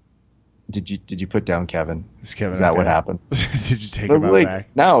goes, did you put down Kevin? Is Kevin that okay? What happened? Did you take him out like, back?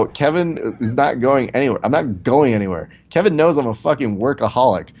 No, Kevin is not going anywhere. I'm not going anywhere. Kevin knows I'm a fucking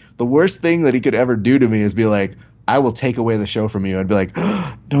workaholic. The worst thing that he could ever do to me is be like, I will take away the show from you. I'd be like,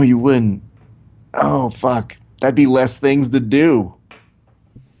 oh, no, you wouldn't. Oh, fuck. That'd be less things to do.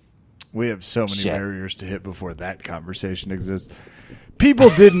 We have so many barriers to hit before that conversation exists. People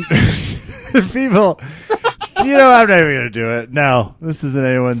didn't. People. You know, I'm not even going to do it. No, this isn't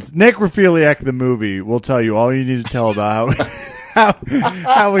anyone's. Nick Rafiliak, the movie, will tell you all you need to tell about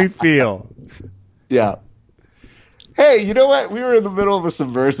how we feel. Yeah. Hey, you know what? We were in the middle of a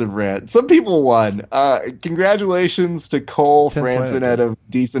subversive rant. Some people won. Congratulations to Cole Franson had a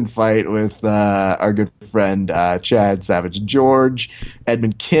decent fight with our good friend Chad Savage George.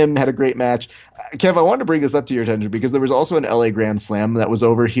 Edmund Kim had a great match. Kev, I wanted to bring this up to your attention because there was also an LA Grand Slam that was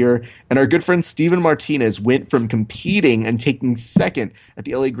over here, and our good friend Steven Martinez went from competing and taking second at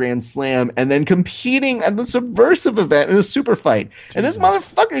the LA Grand Slam and then competing at the subversive event in a super fight. Jesus. And this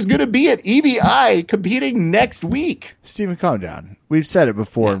motherfucker is going to be at EBI competing next week. Steven, calm down. We've said it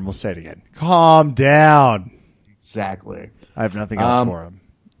before and we'll say it again. Calm down. Exactly. I have nothing else for him.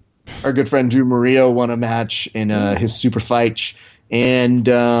 Our good friend Drew Murillo won a match in his super fight. And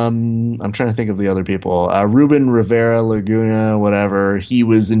I'm trying to think of the other people. Ruben Rivera Laguna, whatever. He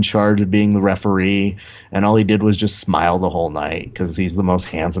was in charge of being the referee, and all he did was just smile the whole night because he's the most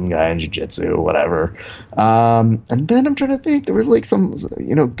handsome guy in jiu-jitsu, whatever. And then I'm trying to think. There was like some,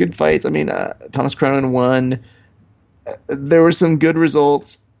 good fights. I mean, Thomas Cronin won. There were some good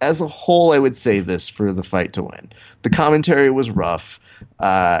results. As a whole, I would say this for the fight to win. The commentary was rough.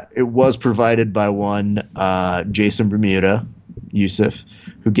 It was provided by one Jason Bermuda, Yusuf,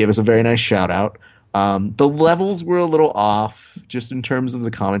 who gave us a very nice shout out. The levels were a little off just in terms of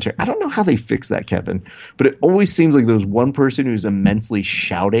the commentary. I don't know how they fix that, Kevin, but it always seems like there's one person who's immensely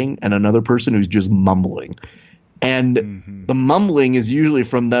shouting and another person who's just mumbling. And the mumbling is usually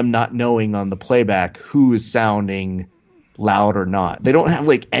from them not knowing on the playback who is sounding loud or not. They don't have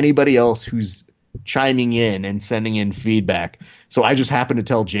like anybody else who's chiming in and sending in feedback. So I just happened to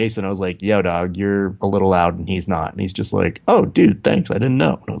tell Jason, I was like, yo, dog, you're a little loud, and he's not. And he's just like, oh, dude, thanks. I didn't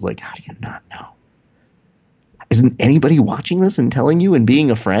know. And I was like, how do you not know? Isn't anybody watching this and telling you and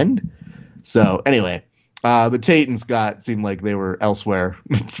being a friend? So anyway, but Tate and Scott seemed like they were elsewhere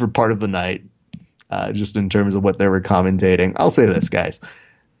for part of the night, just in terms of what they were commentating. I'll say this, guys.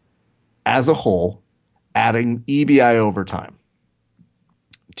 As a whole, adding EBI overtime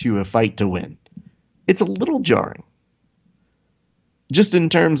to a fight to win. It's a little jarring. Just in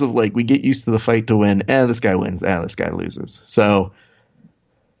terms of like, we get used to the fight to win, this guy wins, this guy loses. So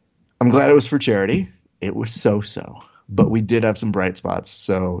I'm glad it was for charity. It was so-so. But we did have some bright spots.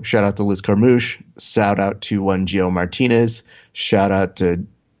 So shout out to Liz Carmouche. Shout out to one Gio Martinez. Shout out to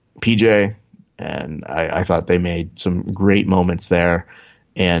PJ. And I thought they made some great moments there.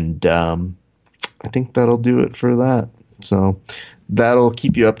 And I think that'll do it for that. So that'll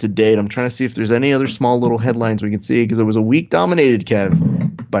keep you up to date. I'm trying to see if there's any other small little headlines we can see, because it was a week dominated,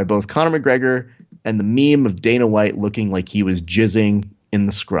 Kev, by both Conor McGregor and the meme of Dana White looking like he was jizzing in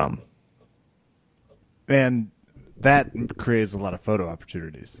the scrum. And that creates a lot of photo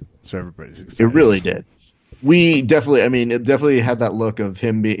opportunities. So everybody's excited. It really did. We definitely, it definitely had that look of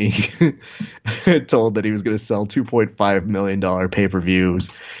him being told that he was going to sell $2.5 million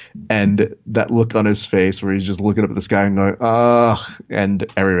pay-per-views, and that look on his face where he's just looking up at the sky and going,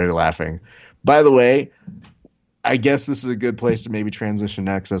 and everybody laughing. By the way, I guess this is a good place to maybe transition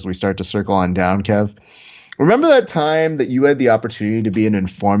next as we start to circle on down, Kev. Remember that time that you had the opportunity to be an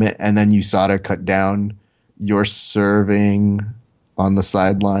informant and then USADA cut down your serving on the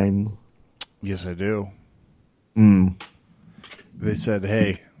sideline? Yes, I do. Mm. They said,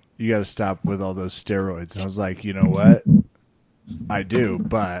 hey, you got to stop with all those steroids. And I was like, you know what? I do.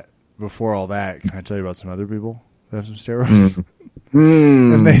 But before all that, can I tell you about some other people that have some steroids?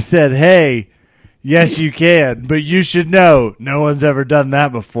 And they said, hey, yes, you can. But you should know no one's ever done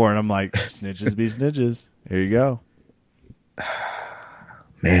that before. And I'm like, snitches be snitches. Here you go.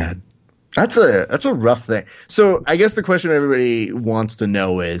 Man, that's a rough thing. So I guess the question everybody wants to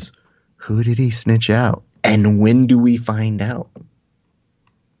know is, who did he snitch out? And when do we find out?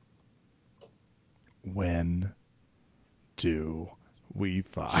 When do we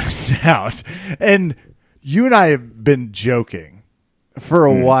find out? And you and I have been joking for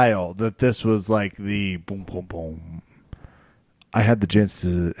a while that this was like the boom, boom, boom. I had the chance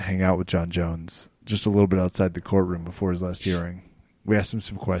to hang out with John Jones just a little bit outside the courtroom before his last hearing. We asked him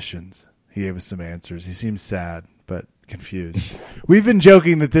some questions. He gave us some answers. He seemed sad, but confused. We've been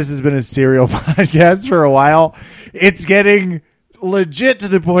joking that this has been a serial podcast for a while. It's getting legit to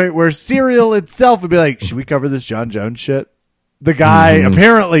the point where Serial itself would be like, should we cover this John Jones shit? The guy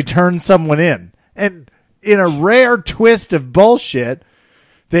apparently turned someone in. And in a rare twist of bullshit,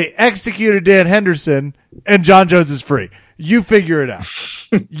 they executed Dan Henderson and John Jones is free. You figure it out.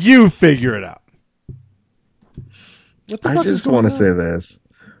 You figure it out. What the fuck I just want to say this.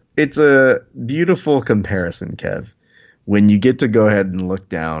 It's a beautiful comparison, Kev, when you get to go ahead and look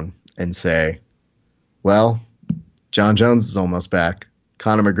down and say, well, John Jones is almost back.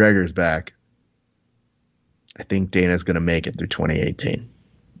 Conor McGregor's back. I think Dana's going to make it through 2018.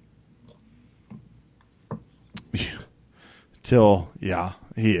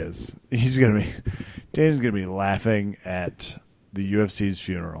 He is. Dana's going to be laughing at the UFC's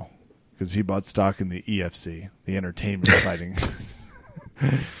funeral because he bought stock in the EFC, the entertainment fighting.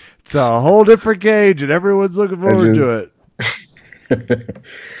 It's a whole different cage, and everyone's looking forward to it.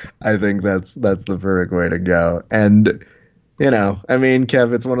 I think that's the perfect way to go. And,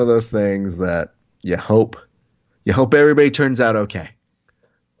 Kev, it's one of those things that you hope everybody turns out okay.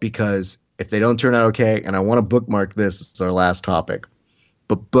 Because if they don't turn out okay, and I want to bookmark this, it's our last topic,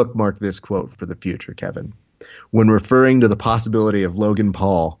 but bookmark this quote for the future, Kevin. When referring to the possibility of Logan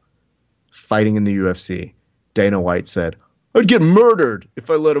Paul fighting in the UFC, Dana White said, I'd get murdered if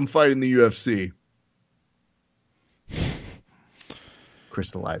I let him fight in the UFC.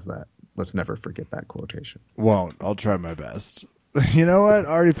 Crystallize that. Let's never forget that quotation. Won't. I'll try my best. You know what?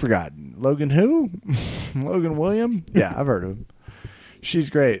 Already forgotten. Logan who? Logan William? Yeah, I've heard of him. She's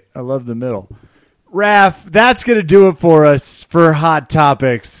great. I love the middle. Raph, that's going to do it for us for Hot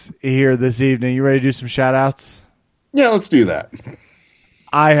Topics here this evening. You ready to do some shout-outs? Yeah, let's do that.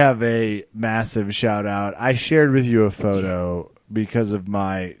 I have a massive shout-out. I shared with you a photo because of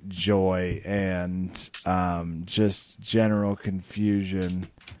my joy and just general confusion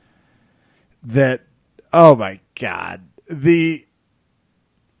that, oh my God, the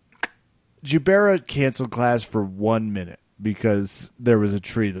Jubera canceled class for 1 minute because there was a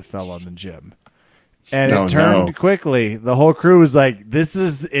tree that fell on the gym. And it turned quickly. The whole crew was like,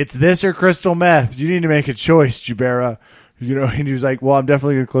 it's this or crystal meth. You need to make a choice, Jubera. And he was like, well, I'm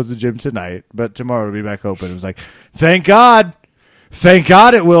definitely going to close the gym tonight, but tomorrow it'll be back open. It was like, thank God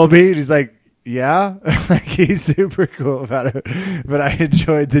it will be. And he's like, yeah, like he's super cool about it. But I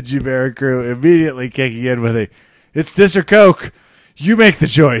enjoyed the Jubera crew immediately kicking in with it's this or Coke. You make the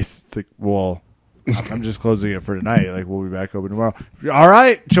choice. It's like, well, I'm just closing it for tonight. Like, we'll be back open tomorrow. All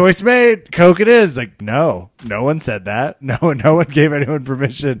right, choice made. Coke it is. Like, no one said that. No one gave anyone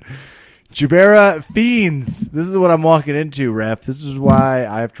permission. Jubera Fiends. This is what I'm walking into, ref. This is why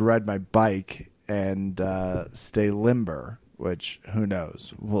I have to ride my bike and stay limber, which who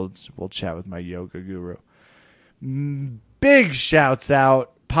knows. We'll chat with my yoga guru. Big shouts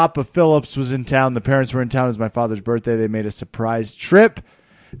out. Papa Phillips was in town. The parents were in town. It was my father's birthday. They made a surprise trip.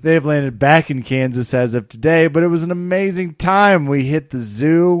 They have landed back in Kansas as of today, but it was an amazing time. We hit the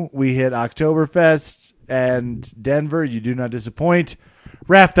zoo. We hit Oktoberfest and Denver. You do not disappoint.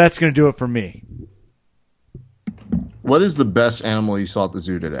 Raph, that's going to do it for me. What is the best animal you saw at the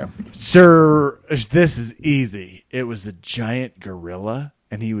zoo today? Sir, this is easy. It was a giant gorilla,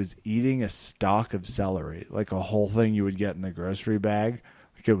 and he was eating a stalk of celery, like a whole thing you would get in the grocery bag.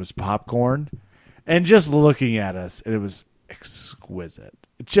 Like it was popcorn. And just looking at us, and it was exquisite.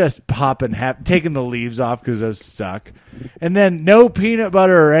 Just popping, taking the leaves off because those suck. And then no peanut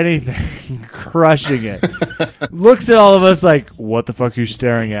butter or anything, crushing it. Looks at all of us like, what the fuck are you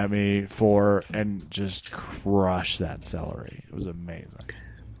staring at me for? And just crush that celery. It was amazing.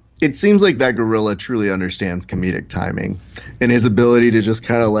 It seems like that gorilla truly understands comedic timing and his ability to just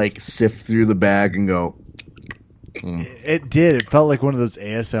kind of like sift through the bag and go. It did. It felt like one of those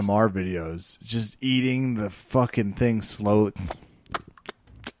ASMR videos. Just eating the fucking thing slowly.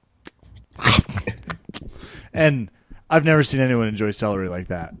 And I've never seen anyone enjoy celery like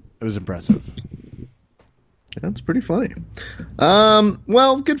that. It was impressive. That's pretty funny.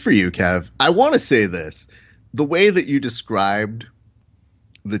 Well, good for you, Kev. I want to say this. The way that you described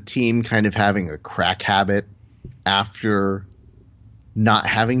the team kind of having a crack habit after not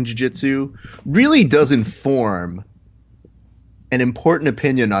having jiu-jitsu really does inform an important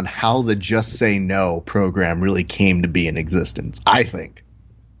opinion on how the Just Say No program really came to be in existence, I think.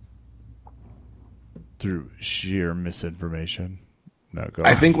 Through sheer misinformation. No, go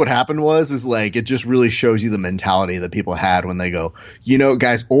I on. think what happened is like it just really shows you the mentality that people had when they go, you know,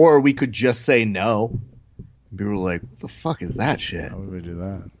 guys, or we could just say no. People were like, what the fuck is that shit? How would we do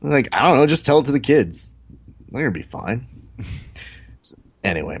that? Like, I don't know, just tell it to the kids. They're going to be fine. So,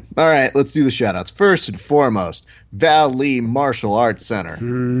 anyway, all right, let's do the shout-outs. First and foremost, Valley Martial Arts Center.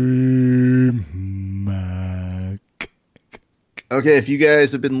 Okay, if you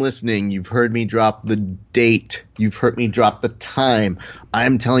guys have been listening, you've heard me drop the date. You've heard me drop the time.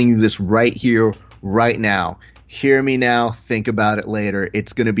 I'm telling you this right here, right now. Hear me now. Think about it later.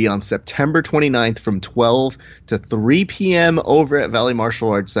 It's going to be on September 29th from 12 to 3 p.m. over at Valley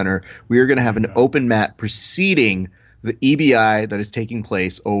Martial Arts Center. We are going to have an open mat preceding the EBI that is taking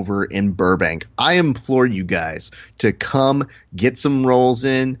place over in Burbank. I implore you guys to come get some rolls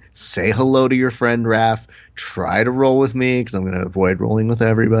in, say hello to your friend Raph, try to roll with me because I'm going to avoid rolling with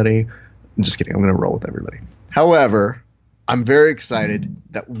everybody. I'm just kidding. I'm going to roll with everybody. However, I'm very excited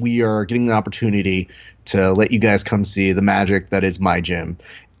that we are getting the opportunity to let you guys come see the magic that is my gym.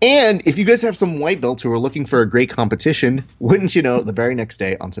 And if you guys have some white belts who are looking for a great competition, wouldn't you know, the very next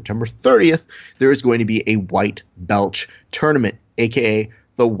day on September 30th, there is going to be a white belt tournament, a.k.a.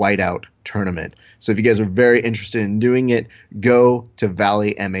 the Whiteout Tournament. So if you guys are very interested in doing it, go to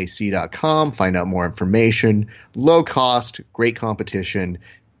valleymac.com, find out more information. Low cost, great competition,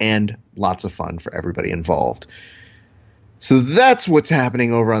 and lots of fun for everybody involved. So that's what's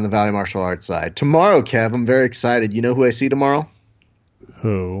happening over on the Valley Martial Arts side. Tomorrow, Kev, I'm very excited. You know who I see tomorrow?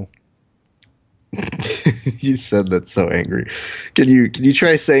 Who? You said that so angry. Can you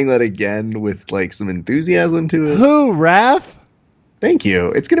try saying that again with like some enthusiasm to it? Who, Raph? Thank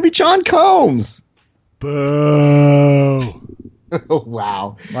you. It's going to be John Combs. Boo. Oh,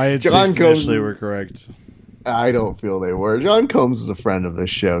 wow. My John instincts Combs initially were correct. I don't feel they were. John Combs is a friend of this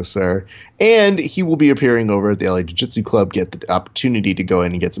show, sir. And he will be appearing over at the LA Jiu-Jitsu Club. Get the opportunity to go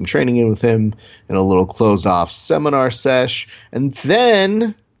in and get some training in with him in a little closed-off seminar sesh. And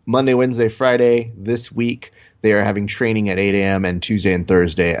then Monday, Wednesday, Friday this week, they are having training at 8 a.m. and Tuesday and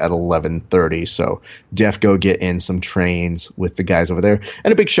Thursday at 11:30. So def go get in some trains with the guys over there.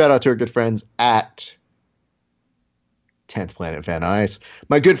 And a big shout-out to our good friends at 10th Planet Van Nuys.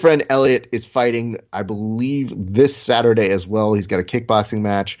 My good friend Elliot is fighting, I believe, this Saturday as well. He's got a kickboxing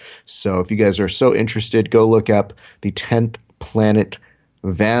match. So if you guys are so interested, go look up the 10th Planet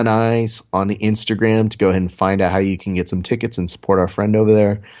Van Nuys on the Instagram to go ahead and find out how you can get some tickets and support our friend over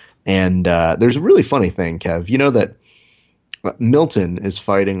there. And there's a really funny thing, Kev. You know that Milton is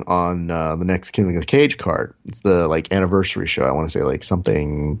fighting on the next King of the Cage card. It's the like anniversary show. I want to say like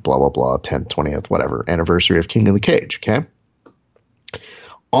something blah, blah, blah, 10th, 20th, whatever, anniversary of King of the Cage, okay?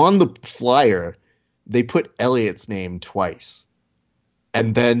 On the flyer, they put Elliot's name twice.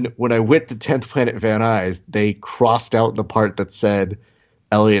 And then when I went to 10th Planet Van Nuys, they crossed out the part that said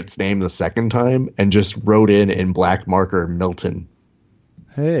Elliot's name the second time and just wrote in black marker Milton.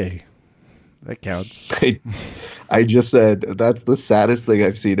 Hey, that counts. I just said that's the saddest thing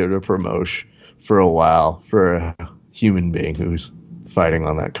I've seen at a promotion for a while for a human being who's fighting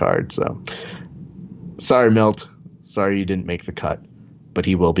on that card. So sorry, Milt. Sorry you didn't make the cut, but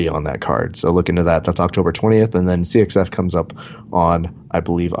he will be on that card. So look into that. That's October 20th. And then CXF comes up on, I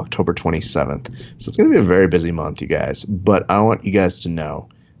believe, October 27th. So it's going to be a very busy month, you guys. But I want you guys to know,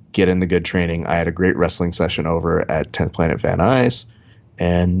 get in the good training. I had a great wrestling session over at 10th Planet Van Nuys.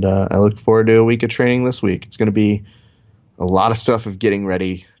 And I look forward to a week of training this week. It's going to be a lot of stuff of getting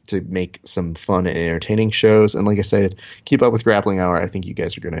ready to make some fun and entertaining shows. And like I said, keep up with Grappling Hour. I think you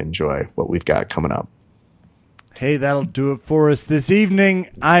guys are going to enjoy what we've got coming up. Hey, that'll do it for us this evening.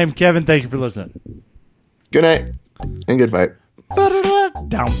 I am Kevin. Thank you for listening. Good night and good fight.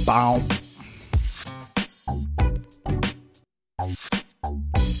 Down, bow.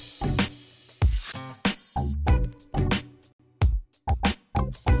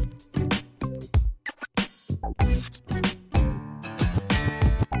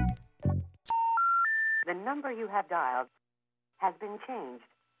 The number you have dialed has been changed.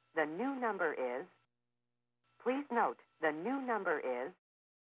 The new number is... Please note, the new number is